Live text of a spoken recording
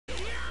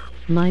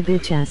My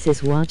bitch ass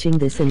is watching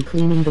this and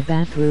cleaning the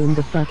bathroom.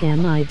 The fuck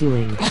am I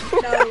doing? No,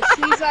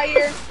 see,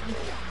 Zaire,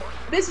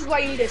 this is why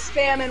you need to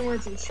spam in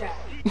words in chat.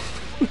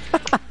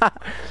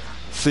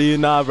 See,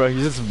 nah, bro,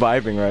 he's just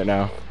vibing right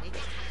now.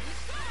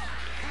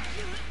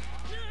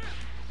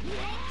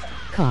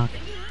 Cock.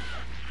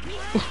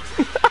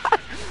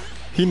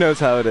 He knows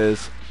how it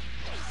is.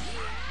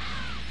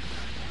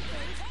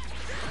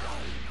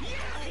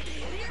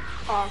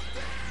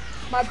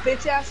 My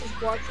bitch ass is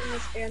watching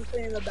this and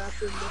cleaning the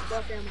bathroom. The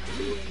fuck am I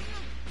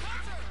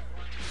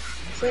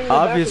doing?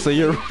 Obviously,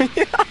 you're.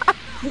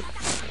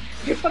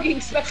 You're fucking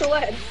special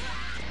ed.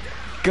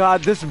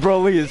 God, this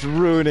Broly is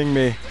ruining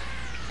me.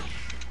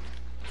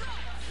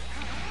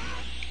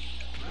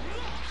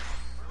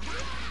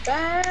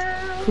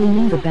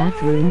 Cleaning the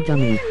bathroom,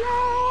 dummy.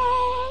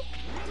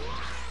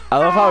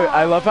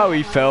 I love how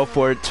he fell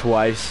for it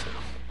twice.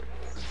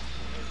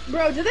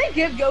 Bro, did they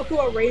give Goku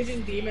a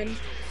raging demon?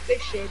 They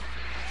should.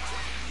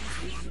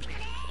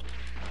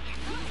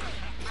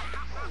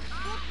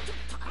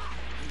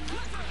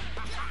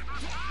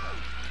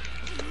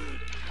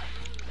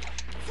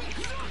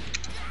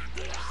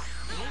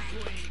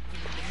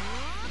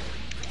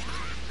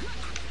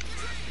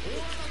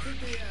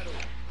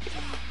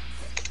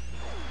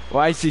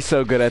 Why is he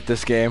so good at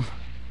this game?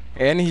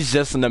 And he's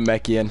just an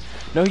Namekian.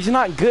 No, he's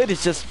not good.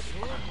 It's just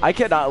I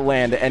cannot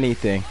land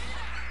anything.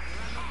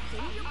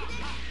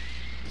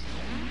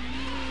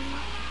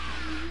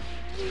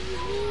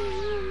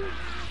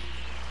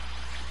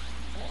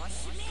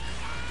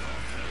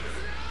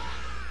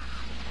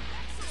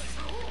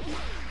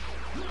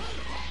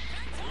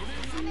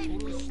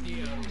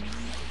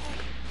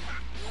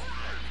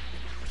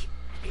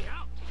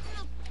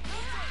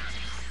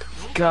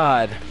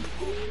 God.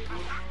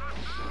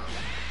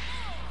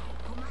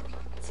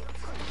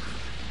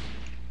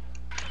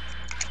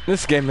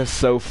 This game is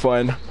so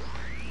fun.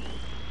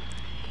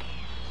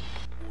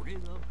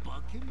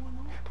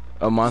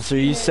 A monster,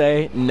 you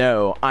say?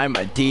 No, I'm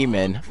a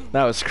demon.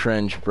 That was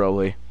cringe,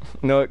 Broly.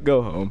 No, what?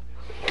 Go home.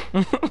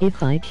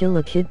 If I kill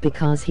a kid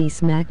because he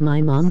smacked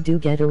my mom, do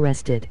get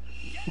arrested.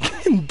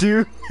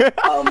 Dude.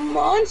 A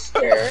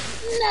monster?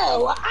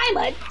 No, I'm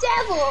a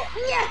devil.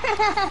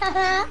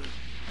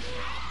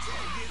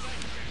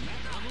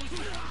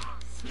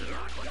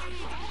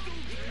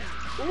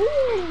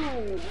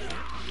 Ooh.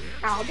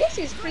 Oh, this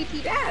is pretty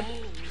bad.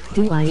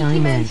 Do I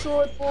Ikimen man?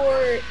 short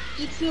for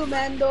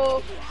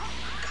Itsumendo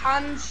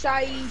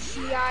Kansai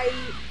Shiai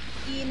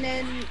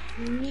Inen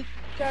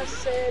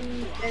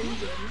Mikasen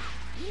engine.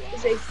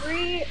 Is a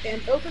free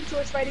and open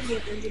source fighting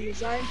game engine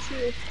designed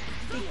to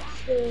be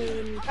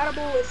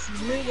compatible with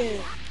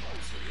Mugen.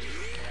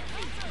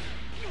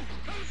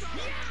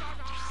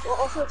 While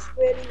also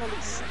expanding on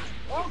its.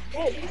 Oh,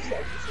 okay, this is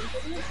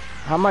interesting.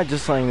 How am I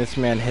just letting this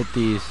man hit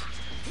these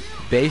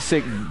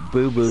basic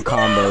boo-boo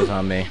combos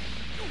on me?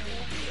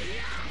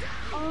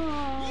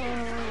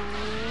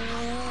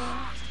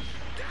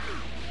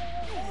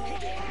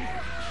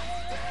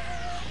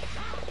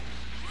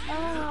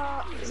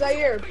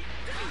 Zaire.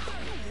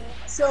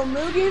 So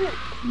Mugen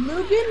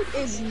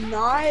is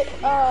not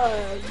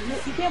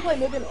you can't play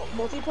Mugen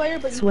multiplayer,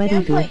 but you Sweaty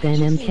can play good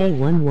then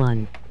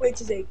MK11.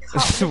 which is a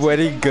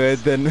Sweaty good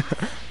then.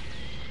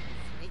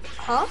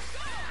 Huh?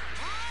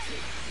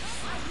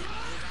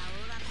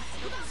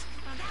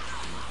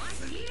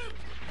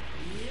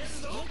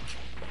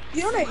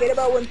 You know what I hate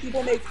about when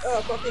people make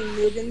fucking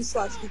Mugen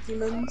slash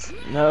Ikimens?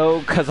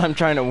 No, cause I'm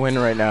trying to win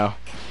right now.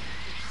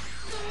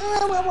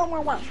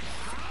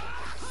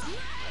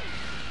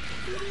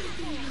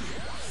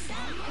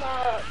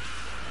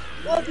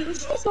 Well, dude,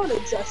 it's just not a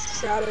just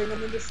chatting. I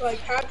mean, just like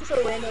have just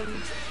a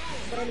random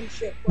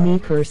shit. Me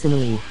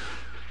personally.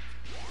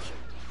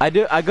 I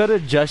go to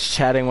just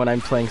chatting when I'm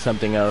playing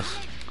something else.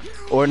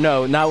 Or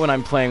no, not when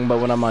I'm playing,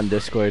 but when I'm on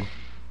Discord.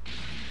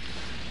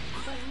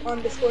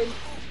 On Discord.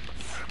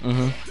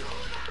 Mm-hmm.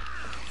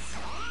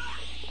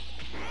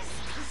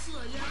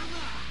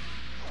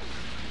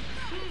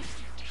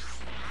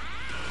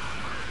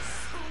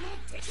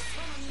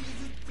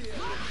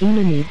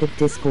 Enemy the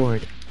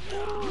Discord.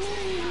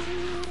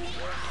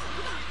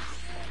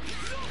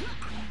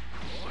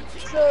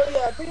 So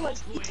yeah, pretty much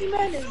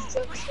Ichiman is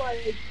just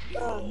like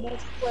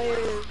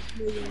multiplayer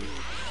movie.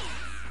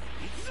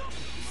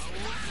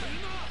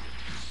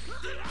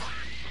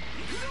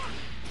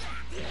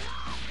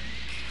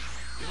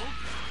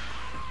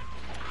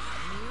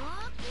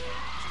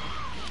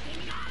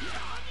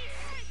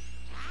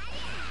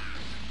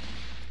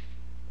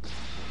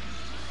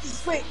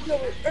 Wait, no,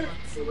 Zaire,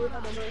 do you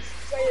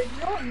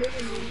know what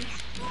movie means?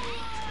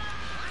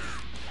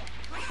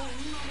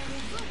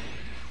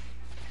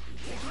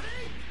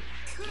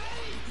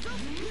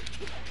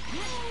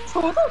 So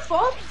what the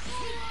fuck?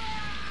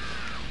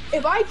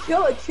 If I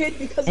kill a kid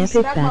because he Epic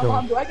smacked my battle.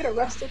 mom, do I get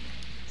arrested?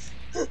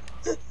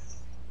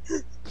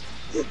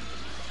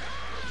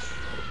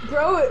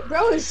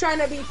 Bro is trying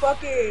to be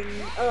fucking,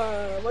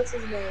 what's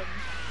his name?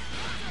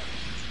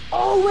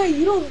 Oh wait,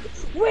 you don't,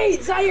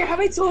 wait, Zaire, have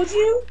I told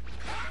you?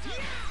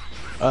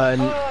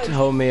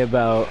 Told me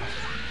about.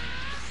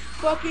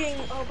 fucking,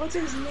 oh, what's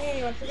his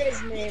name? I forget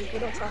his name. I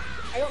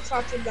don't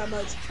talk to him that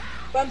much.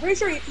 But I'm pretty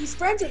sure he's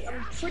friends with me.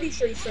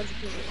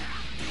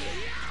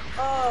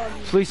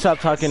 Please stop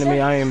talking to me.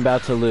 I am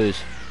about to lose.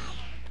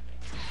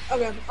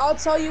 Okay, I'll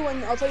tell you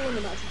when the match is gonna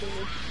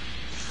be.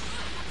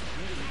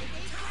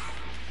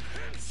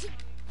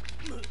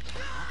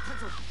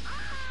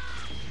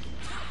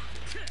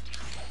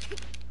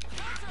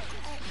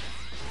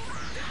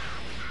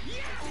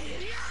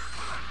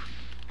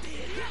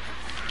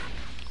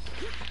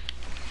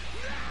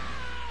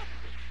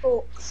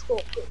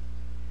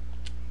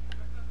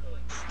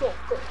 Stop.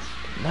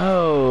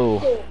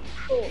 No.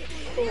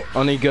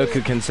 Only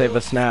Goku can save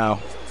us now.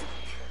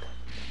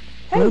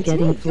 Hey, We're it's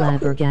getting me, Goku.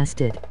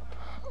 flabbergasted.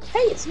 Hey,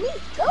 it's me,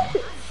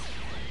 Goku.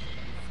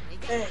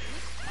 Hey,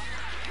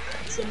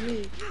 it's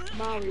me,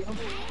 Mario.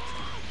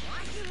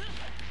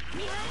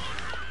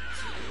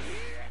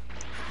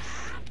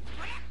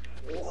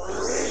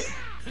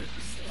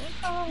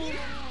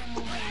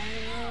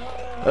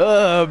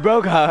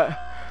 Bro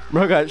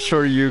got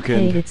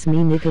Shoryuken. Hey, it's me,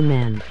 nigga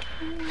man.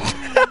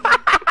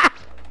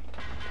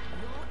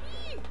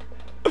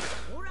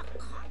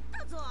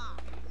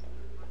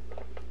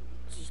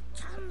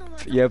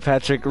 Yeah,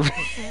 Patrick.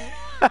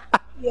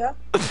 Yeah.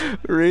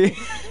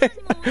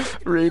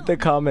 read the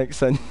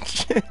comics and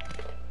shit.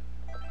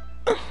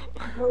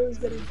 Who's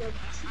getting good?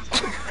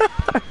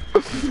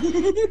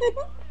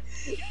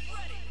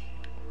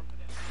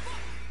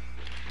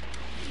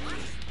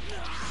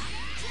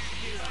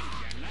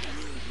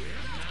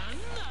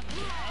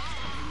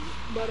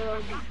 But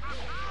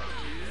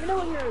you know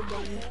when you're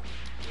done.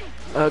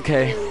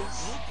 Okay.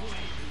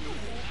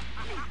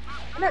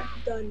 I'm not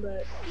done,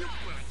 but.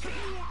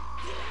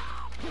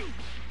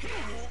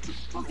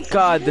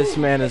 God, this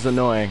man is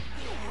annoying.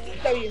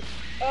 W.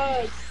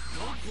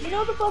 You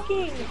know the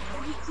fucking.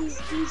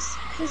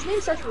 His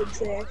name starts with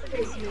J. I forget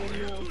his name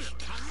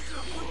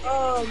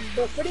now.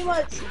 But pretty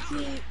much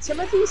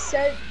Timothy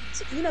said,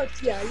 I was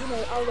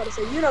about to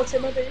say,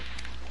 Timothy.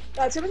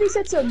 Timothy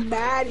said some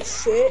mad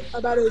shit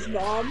about his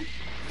mom.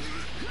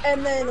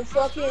 And then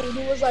fucking,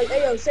 he was like,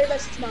 hey yo, say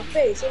that shit to my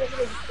face. Say that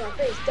shit to my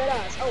face. Dead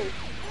ass. Oh,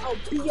 I'll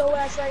beat your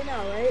ass right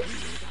now, right?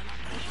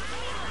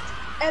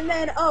 And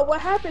then,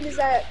 what happened is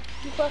that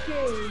he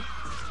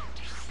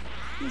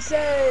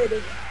said,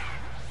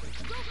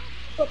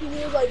 he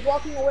was like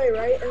walking away,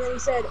 right? And then he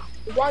said,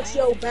 watch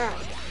your back,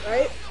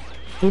 right?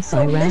 If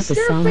I rap a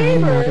song,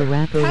 I'm not a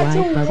rapper,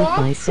 right? But if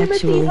I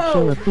sexually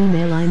kill a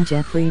female, I'm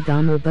Jeffrey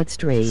Dahmer, but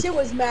straight. Shit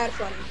was mad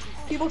funny.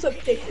 People took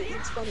pictures.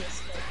 It's funny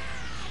as fuck.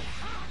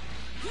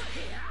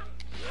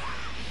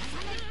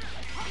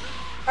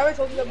 Have I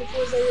told you that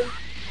before, Zaire?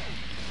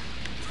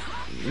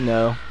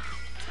 No.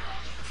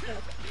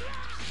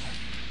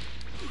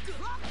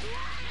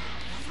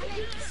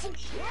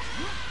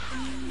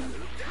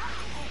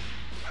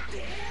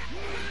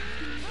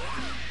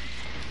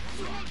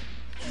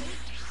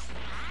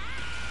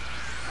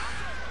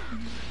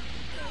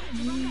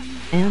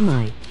 Am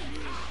I?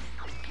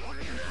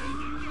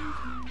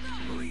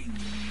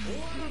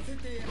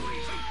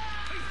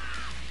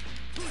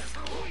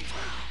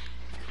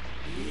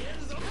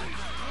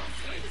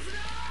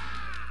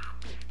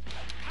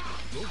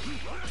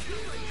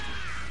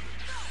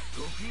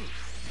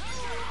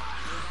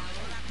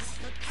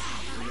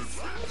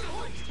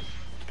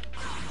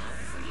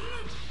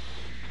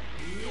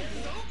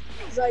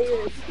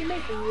 Zaire, if you can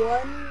make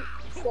one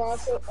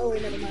crossover. Oh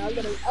wait, never mind. I was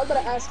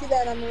gonna ask you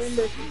that, and I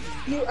remember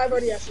I've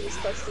already asked you this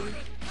question.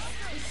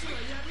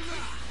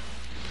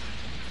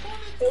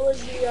 It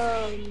was the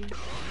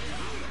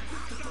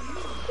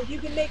if you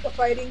can make a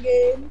fighting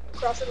game,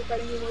 crossover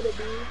fighting game, what would it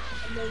be?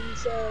 And then you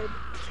said,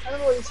 I don't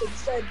know what you said. You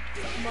said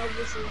Marvel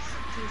vs.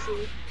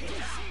 DC.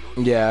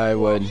 Yeah, I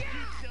would.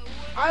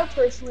 I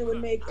personally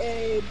would make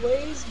a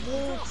Blaze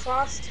Blue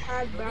Cross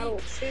Tag Battle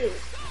 2.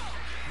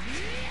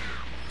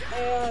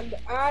 And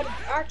add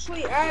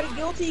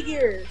Guilty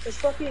Gear, cause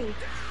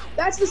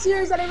that's the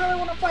series that I really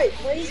want to fight.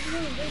 Blaze Blue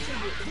and Guilty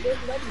Gear.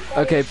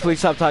 Okay, please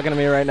stop talking to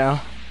me right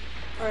now.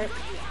 Alright.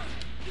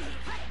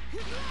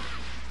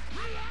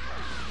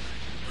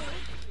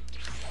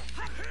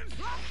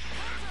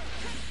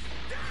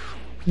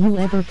 You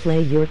ever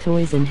play your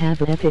toys and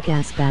have an epic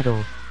ass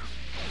battle?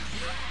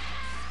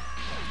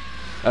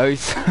 Oh,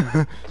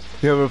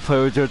 you ever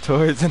play with your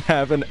toys and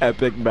have an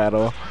epic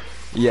battle?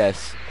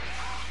 Yes.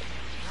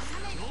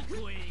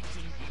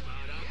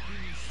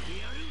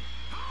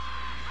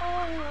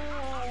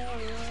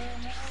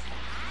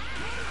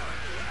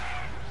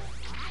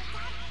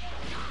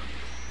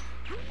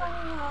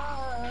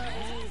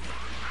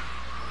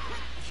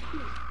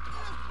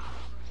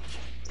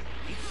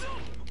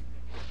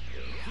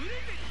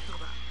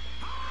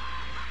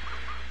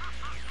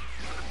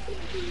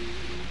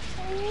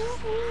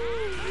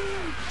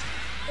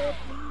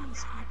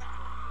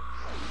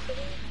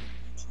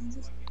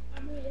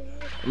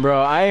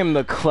 Bro, I am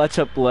the clutch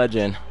up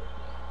legend.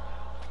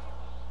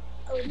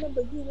 I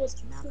remember he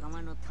was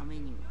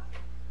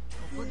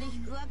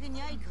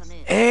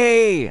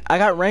Hey, I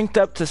got ranked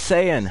up to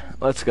Saiyan.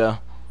 Let's go.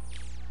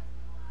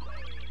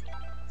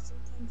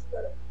 sometimes you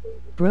gotta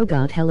Bro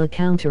got hella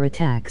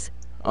counterattacks.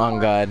 On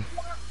God.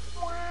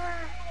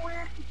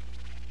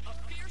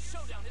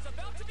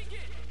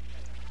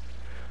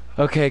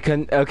 Okay,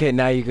 okay,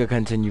 now you can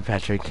continue,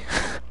 Patrick.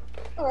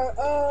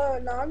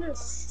 No, I'm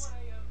just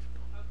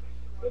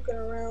looking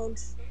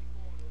around.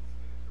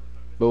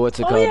 But what's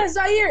it Oh called? yeah,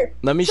 Zaire.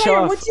 Let me Zaire,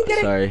 show off.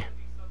 Sorry.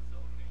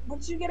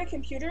 Once you get a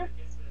computer,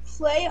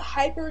 play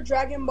Hyper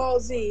Dragon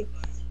Ball Z.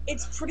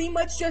 It's pretty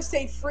much just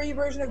a free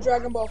version of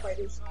Dragon Ball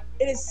Fighters.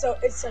 It's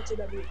such a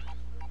W.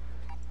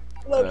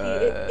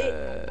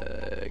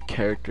 Loki,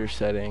 Character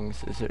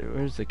settings.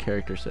 Where's the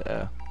character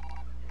set?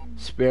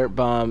 Spirit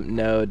Bomb.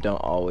 No, don't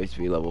always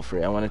be level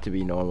 3. I want it to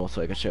be normal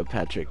so I can show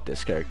Patrick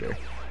this character.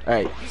 All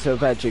right, so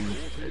Patrick,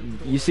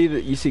 you see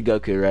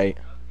Goku, right?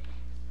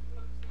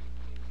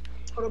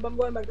 Hold up, I'm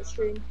going back to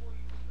stream.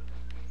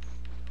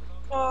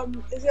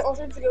 Is it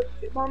Ultra Instinct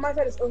Goku? On my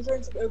side, it's Ultra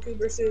Instinct Goku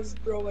versus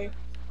Broly.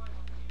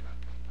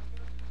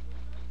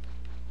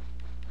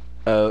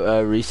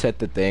 Oh, reset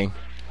the thing.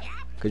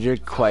 Cause you're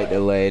quite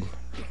delayed.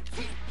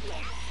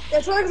 Yeah,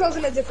 it's probably because I was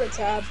in a different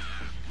tab.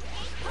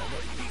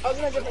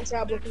 Looking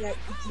at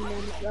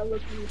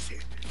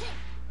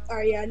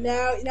Alright, yeah,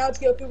 now it's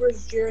Goku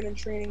versus Jiren in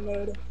training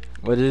mode.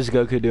 What is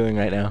Goku doing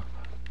right now?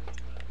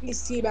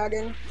 He's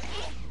teabagging.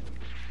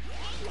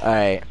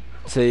 Alright.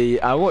 See,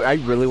 I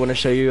really want to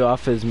show you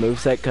off his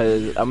moveset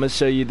because I'm going to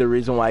show you the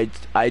reason why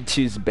I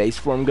choose base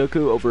form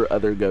Goku over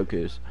other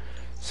Gokus.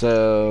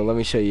 So, let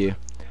me show you.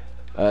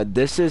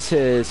 This is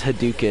his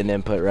Hadouken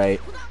input, right?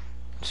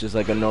 It's just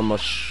like a normal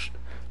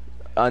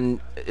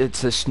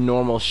it's this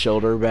normal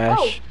shoulder bash.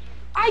 Oh,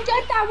 I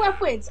get that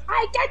weapons!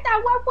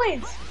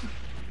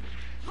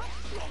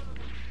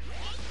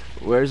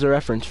 Where's the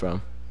reference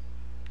from?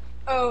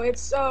 Oh,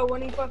 it's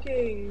when he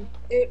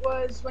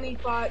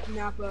fought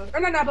Nappa. Or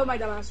not Nappa, my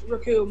dumbass,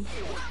 Raccoon.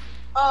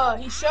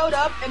 He showed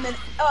up and then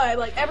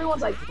like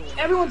everyone's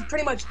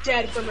pretty much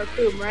dead from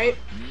Raccoon, right?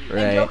 Right.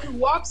 And Goku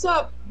walks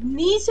up,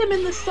 knees him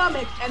in the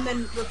stomach, and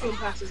then Raccoon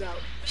passes out.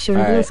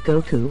 Shirtless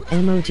Goku,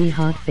 emoji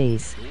hot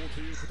face.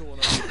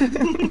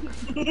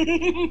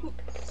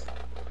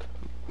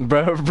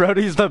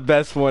 Brody's the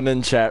best one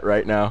in chat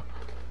right now.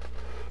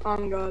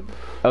 Oh God.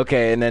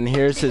 Okay, and then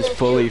here's his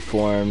fully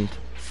formed,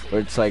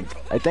 where it's like,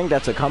 I think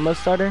that's a combo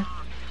starter.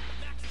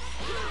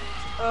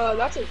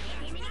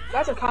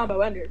 That's a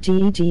combo ender.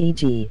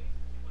 GGG.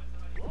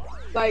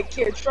 Like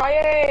here, try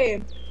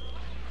a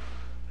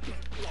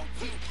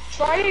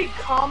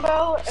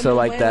combo. And so then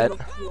like land that. on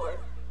the floor.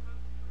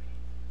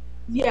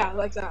 Yeah,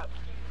 like that.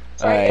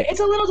 Alright. It's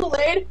a little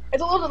delayed.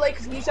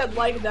 Because when you said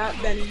like that,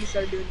 then you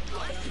started doing it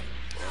like that.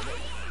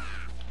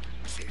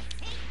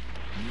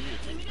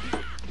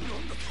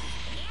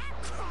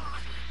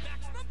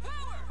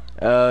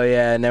 Oh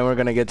yeah, and then we're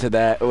gonna get to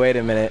that. Wait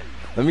a minute.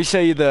 Let me show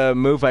you the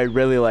move I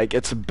really like.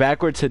 It's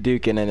backwards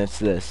Hadouken and it's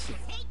this.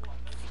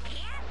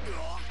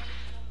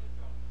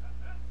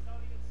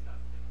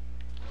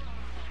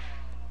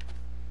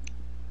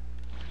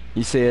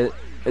 You see it?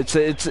 It's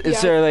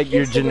sort of like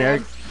your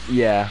generic,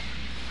 yeah.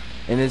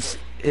 And his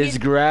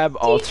grab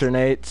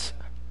alternates.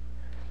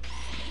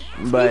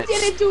 But he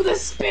didn't do the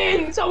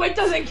spin, so it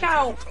doesn't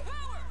count.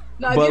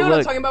 No, but you know look, what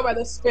I'm talking about by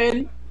the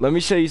spin? Let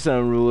me show you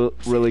something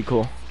really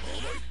cool.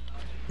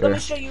 Let me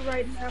show you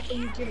right now after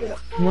you give it up.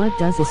 What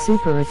does a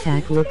super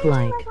attack look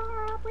like?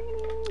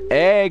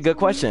 Hey, good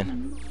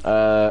question.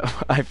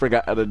 I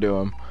forgot how to do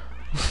them.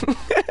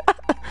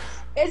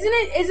 Isn't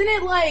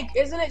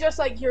it just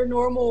like your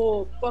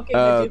normal fucking?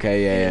 Oh,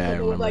 okay, yeah, I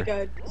remember. Like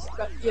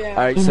yeah. All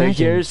right, so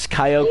here's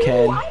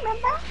Kaioken,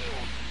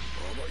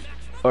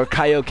 or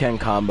Kaioken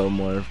combo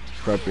more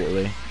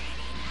appropriately.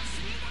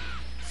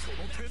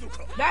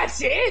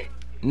 That's it.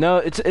 No,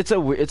 it's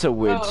a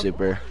weird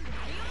super.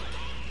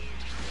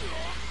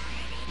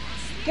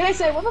 Can I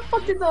say, what the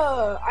fuck did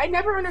I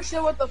never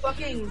understood what the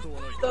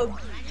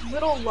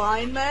little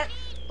line meant,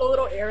 the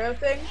little arrow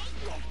thing.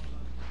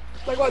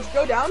 Like, what,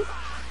 go down?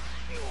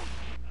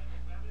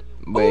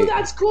 Wait. Oh,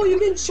 that's cool, you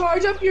can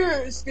charge up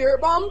your Spirit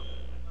Bomb?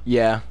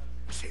 Yeah.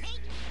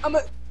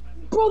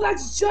 Bro,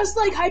 that's just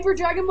like Hyper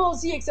Dragon Ball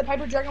Z, except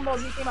Hyper Dragon Ball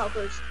Z came out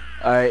first.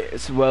 Alright,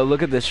 so, well,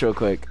 look at this real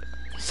quick.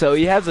 So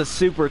he has a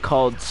super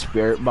called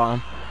Spirit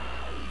Bomb.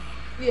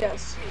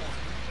 Yes.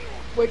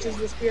 Which is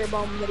the Spirit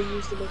Bomb that he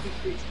used to defeat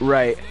Freiza.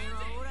 Right.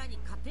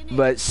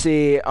 But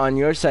see, on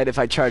your side, if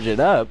I charge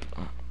it up...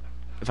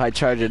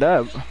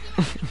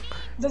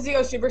 Does he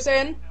go Super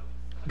Saiyan?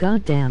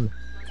 Goddamn.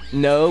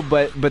 No,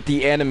 but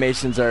the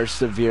animations are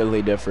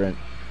severely different.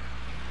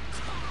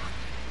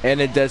 And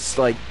it does,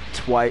 like,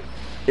 twice...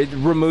 It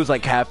removes,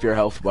 like, half your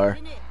health bar.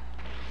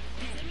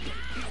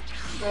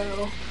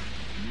 Oh.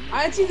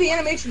 I didn't see the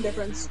animation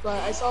difference, but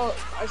I saw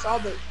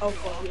the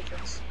health bar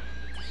difference.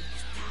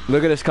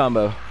 Look at this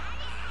combo.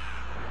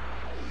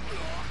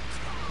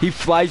 He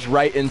flies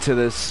right into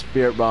this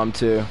Spirit Bomb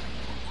too.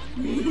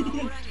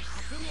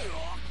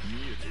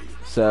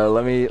 So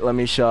let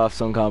me show off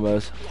some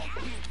combos.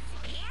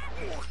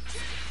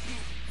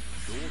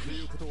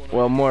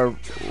 Well, more.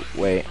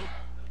 Wait.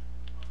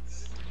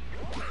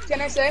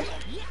 Can I say?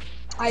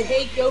 I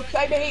hate Goku.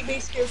 I hate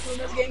base Goku in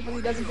this game because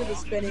he doesn't do the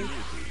spinning.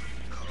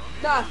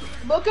 Nah,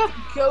 look up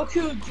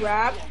Goku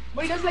grab.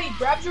 What he does is that he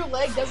grabs your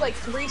leg, does like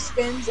 3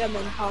 spins, and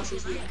then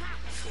tosses you.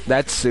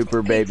 That's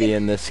super baby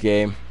in this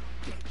game.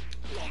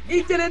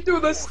 He didn't do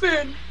the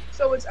spin,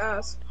 so it's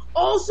ass.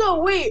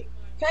 Also, wait,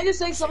 can I just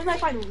say something I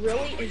find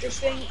really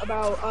interesting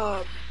about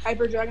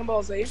Hyper Dragon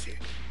Ball Z?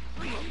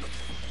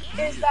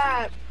 Is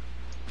that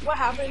what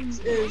happens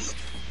is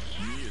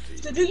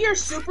to do your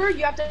super,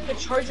 you have to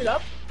charge it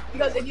up,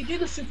 because if you do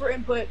the super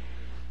input,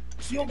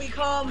 you'll get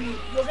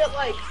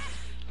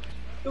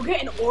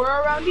an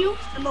aura around you,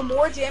 and the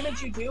more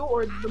damage you do,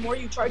 or the more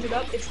you charge it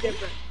up, it's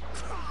different.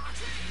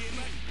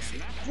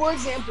 For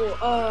example,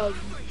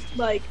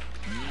 like,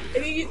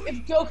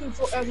 if Goku,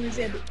 as an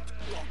example,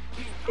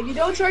 if you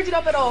don't charge it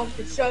up at all,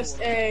 it's just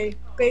a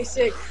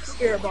basic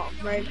spirit bomb,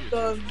 right?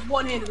 The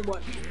one-handed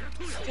one.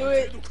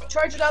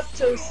 Charge it up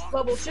to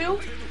level 2,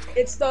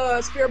 it's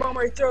the spirit bomb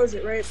where he throws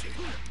it, right?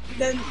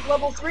 Then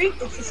level 3,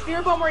 it's the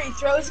spirit bomb where he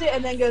throws it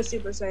and then goes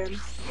Super Saiyan.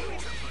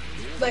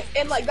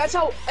 Like that's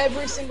how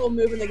every single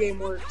move in the game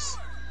works.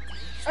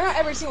 Or not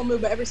every single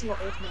move, but every single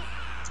ultimate.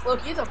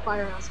 Look, he's a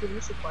firehouse game.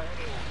 You should play it.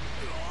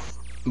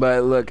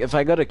 But look, if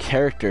I go to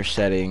character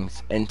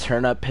settings and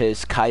turn up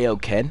his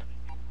Kaioken,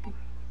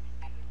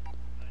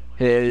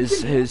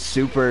 his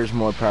super is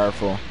more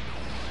powerful.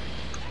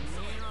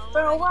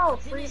 Farewell,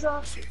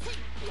 Freiza.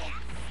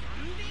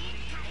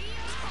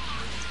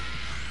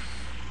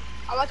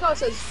 I like how it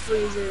says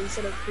Freezer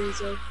instead of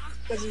Freiza.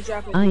 Because in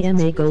Japanese. I am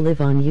a go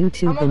live on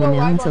YouTube and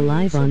announce a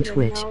live on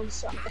Twitch.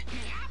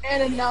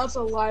 And announce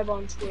a live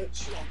on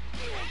Twitch.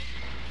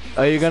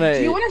 Are you gonna?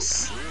 Do you want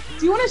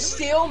to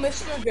steal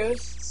Mr.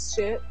 Ghost's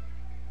shit?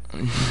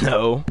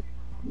 No.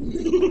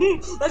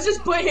 Let's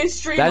just put his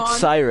stream on. That's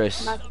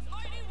Cyrus.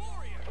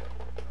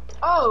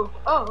 Oh,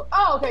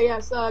 okay,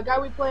 yes. The guy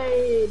we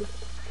played,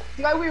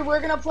 the guy we were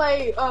gonna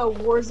play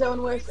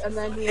Warzone with, and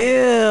then he.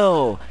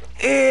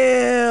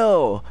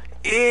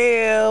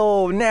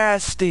 Ew,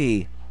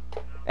 nasty.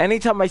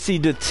 Anytime I see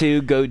the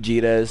 2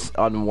 Gogetas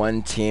on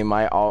one team,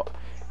 I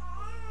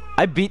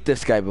beat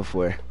this guy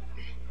before.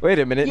 Wait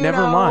a minute,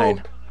 never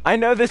mind. I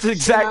know this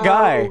exact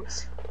guy.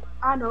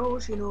 I know,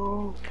 she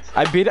knows.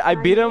 I beat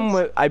him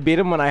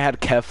when I had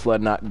Kefla,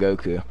 not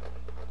Goku.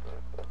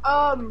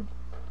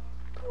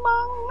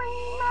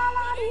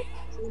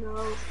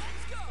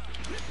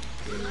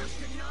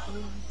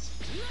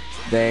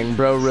 Dang,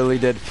 bro really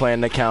did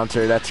plan the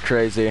counter. That's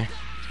crazy.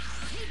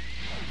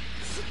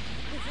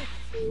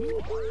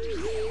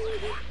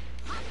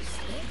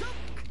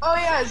 Oh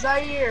yeah,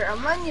 Zaire,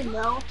 I'm letting you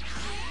know.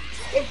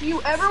 If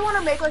you ever want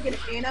to make like an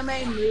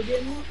anime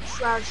Mugen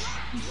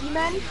 /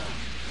 He-Man,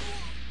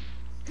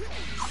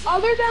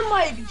 other than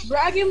like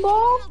Dragon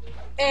Ball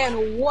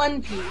and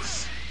One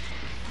Piece,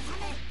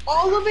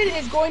 all of it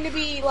is going to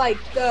be like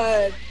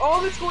all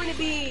of it's going to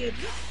be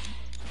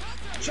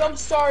Jump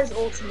Stars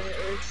Ultimate,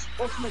 or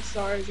Ultimate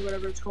Stars, or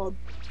whatever it's called.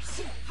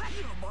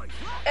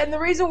 And the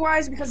reason why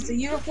is because it's a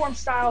uniform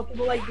style,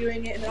 people like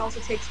doing it, and it also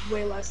takes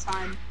way less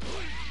time.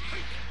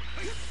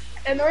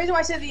 And the reason why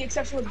I said the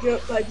exception with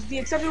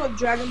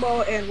Dragon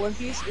Ball and One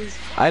Piece is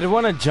I'd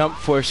want a Jump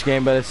Force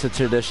game, but it's a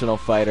traditional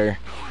fighter.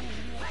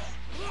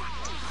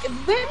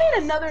 If they made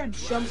another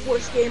Jump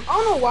Force game, I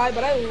don't know why,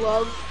 but I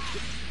love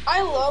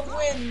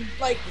when,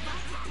 like,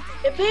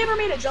 if they ever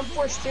made a Jump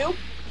Force 2,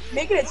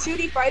 make it a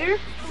 2D fighter,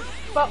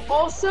 but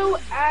also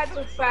add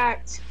the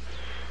fact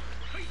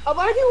a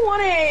lot of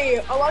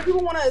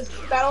people want a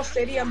Battle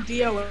Stadium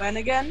DON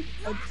again,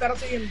 a Battle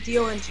Stadium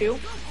DON 2,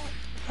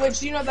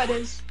 which you know what that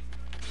is.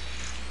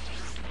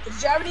 It's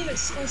a Japanese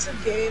exclusive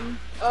game,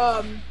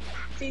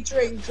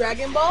 featuring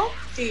Dragon Ball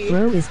D,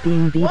 Bro is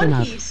being beaten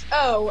One Piece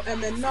O,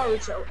 and then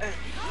Naruto N.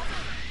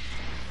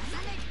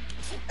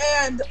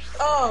 And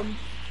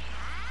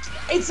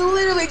it's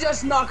literally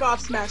just knockoff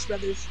Smash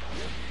Brothers.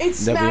 It's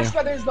Smash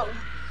Brothers, but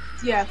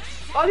yeah,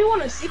 a lot of people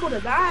want a sequel to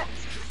that,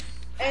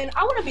 and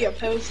I wouldn't be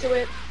opposed to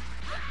it.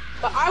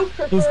 But I would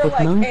prefer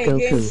like a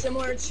game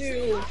similar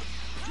to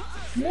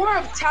more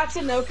of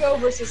Tatsunoko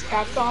versus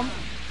Capcom.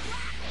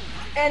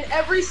 And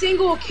every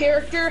single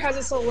character has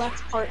a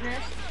select partner.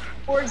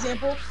 For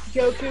example,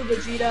 Goku,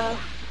 Vegeta,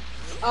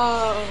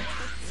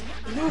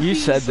 Luffy, You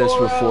said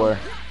Zoro. this before.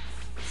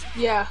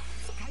 Yeah.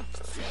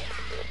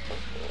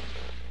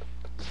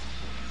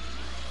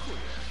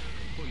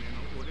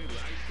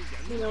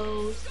 She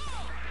knows.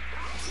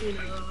 She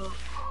knows.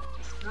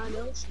 I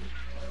know she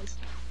knows.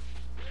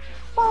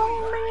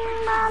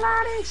 Falling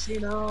melody, she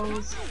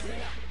knows.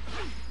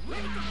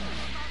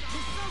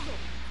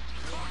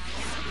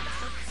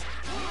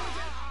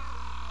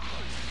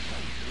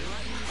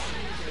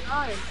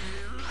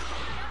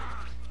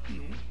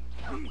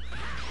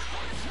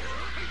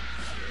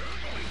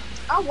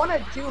 I want to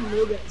do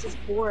Mugen, it's just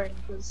boring,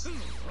 because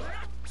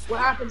what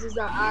happens is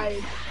that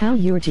How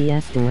your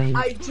GF doing?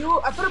 I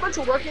put a bunch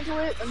of work into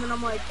it, and then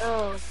I'm like,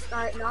 oh,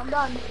 alright, now I'm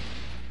done.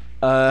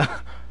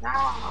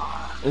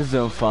 It's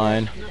doing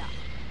fine.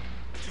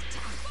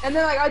 And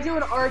then like I'll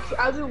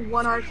do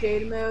one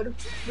arcade mode,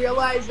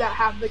 realize that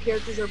half the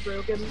characters are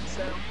broken,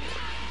 so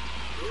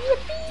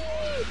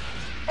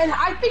And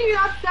I figured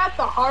out that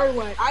the hard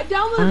way. I I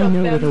downloaded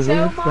know a what a Femto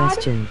weird mod,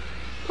 question.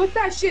 put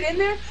that shit in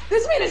there.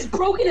 This man is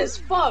broken as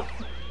fuck.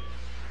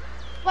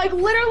 Like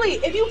literally,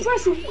 if you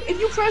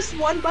press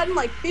one button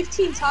like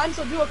 15 times,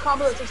 he'll do a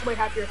combo that takes away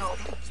half your health.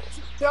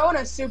 Throw in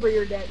a super,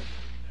 you're dead.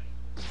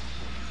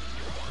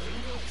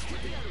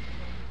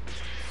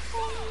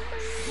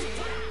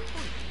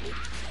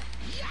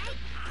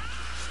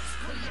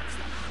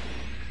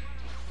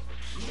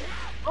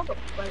 What the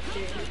fuck,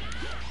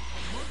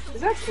 dude?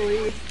 Is that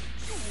free?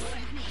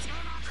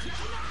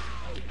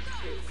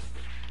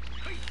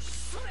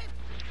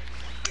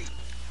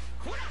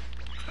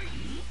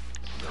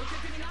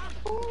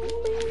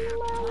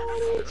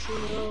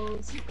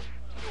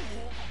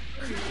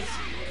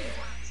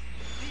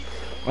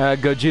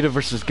 Gogeta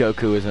versus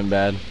Goku isn't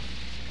bad.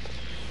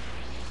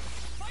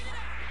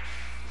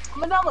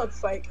 I'm gonna download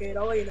Fight Kid.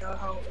 I'll let you know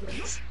how it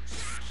is.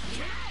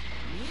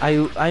 I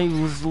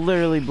was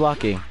literally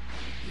blocking.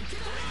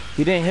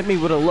 He didn't hit me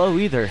with a low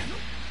either.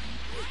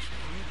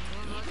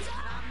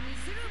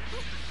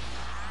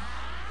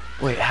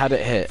 Wait, how'd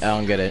it hit? I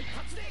don't get it.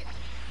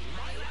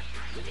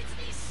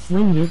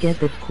 When you get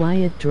that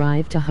quiet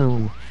drive to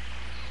home.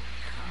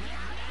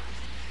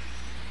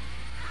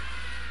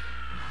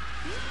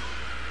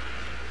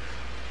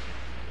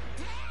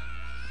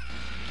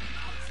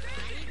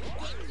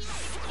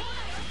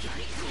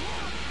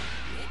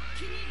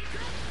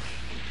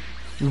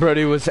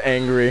 Brody was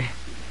angry.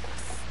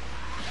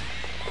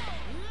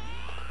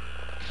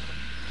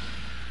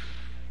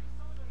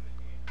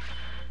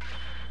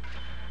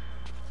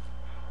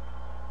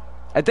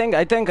 I think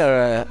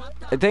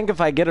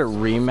if I get a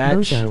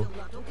rematch. Mojo.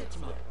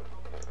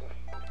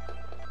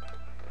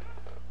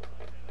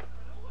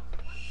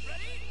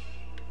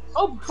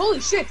 Oh,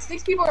 holy shit!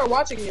 6 people are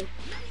watching you.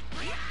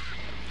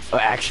 Oh,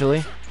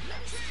 actually?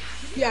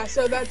 Yeah,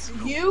 so that's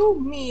you,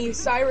 me,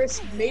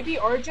 Cyrus, maybe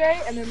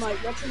RJ, and then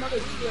like that's another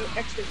 2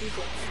 extra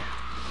people.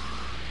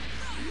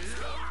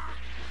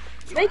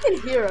 They can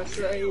hear us,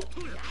 right?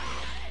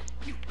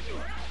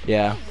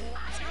 Yeah.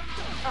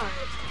 Alright,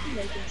 I'm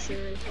making sure.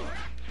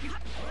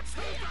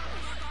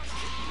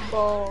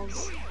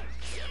 Balls.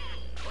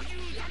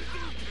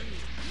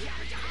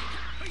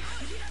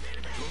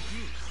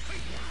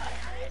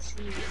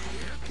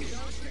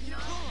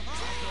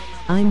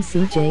 I'm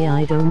CJ.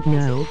 I don't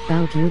know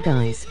about you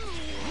guys.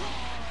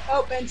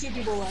 Oh, and 2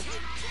 people left.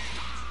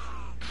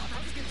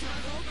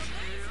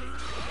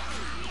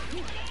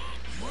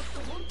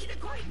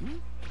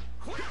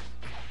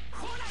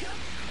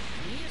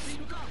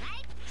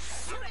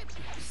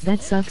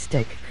 That sucks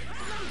dick.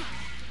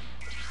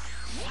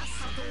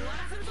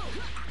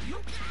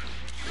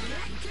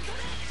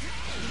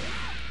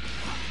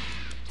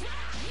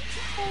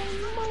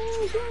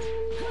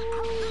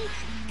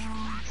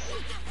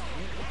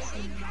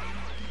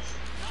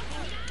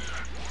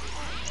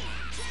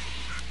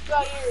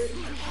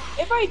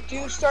 If I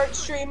do start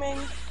streaming,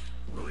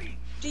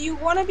 do you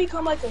want to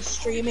become like a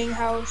streaming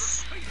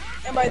house?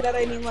 And by that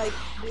I mean like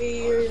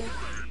we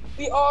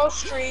all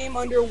stream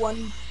under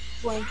one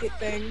blanket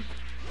thing.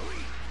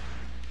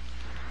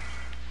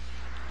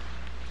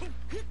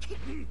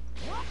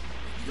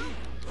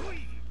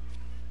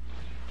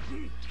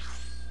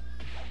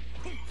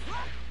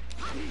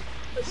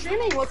 The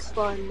streaming looks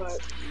fun, but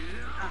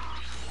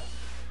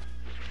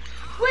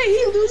wait,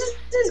 he loses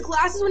his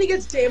glasses when he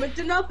gets damaged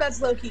enough?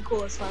 That's low-key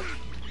cool as fuck.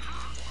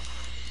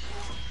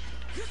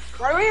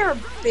 Why are your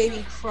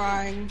baby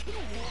crying?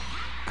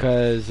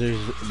 Cause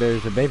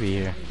there's a baby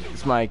here.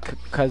 It's my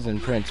cousin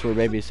Prince. We're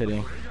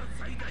babysitting.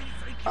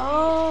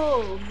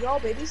 Oh, y'all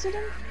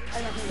babysitting?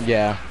 I don't know.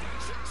 Yeah.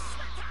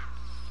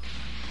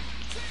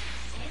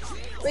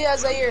 But yeah,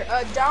 Zaire,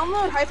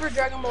 download Hyper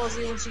Dragon Ball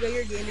Z once you get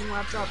your gaming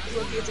laptop.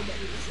 Look, it's a baby.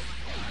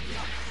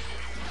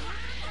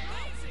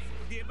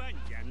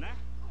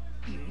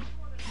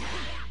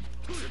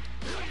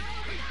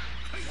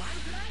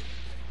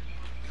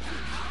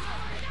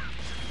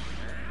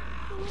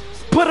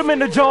 Put him in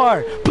the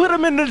jar! Put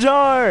him in the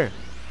jar!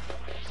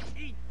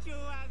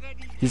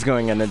 He's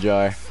going in the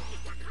jar.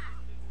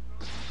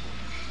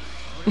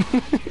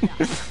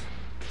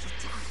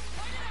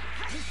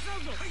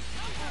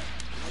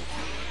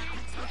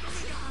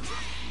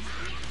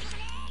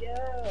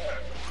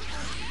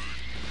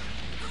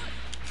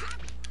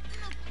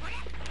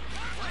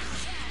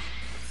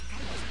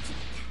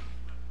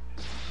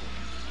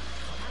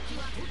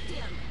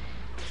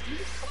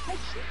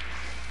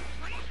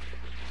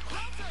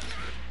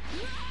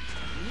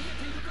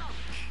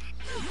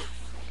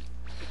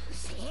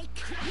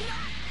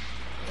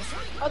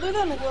 Other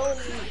than Willie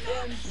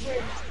and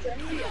Prince,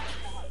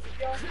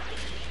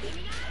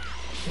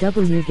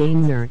 W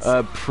game nerds.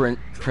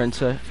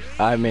 Prince,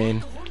 I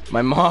mean,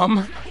 my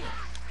mom.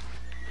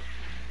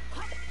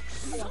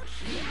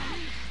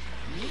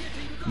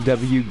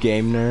 W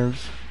game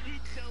nerves.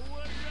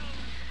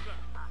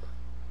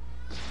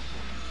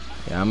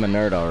 Yeah, I'm a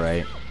nerd,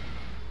 alright.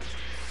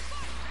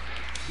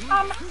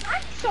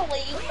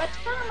 Actually, the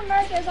term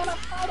nerd is on a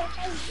part of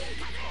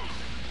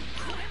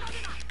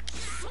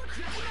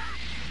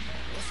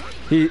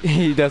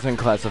He doesn't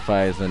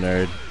classify as a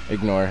nerd.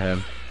 Ignore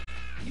him.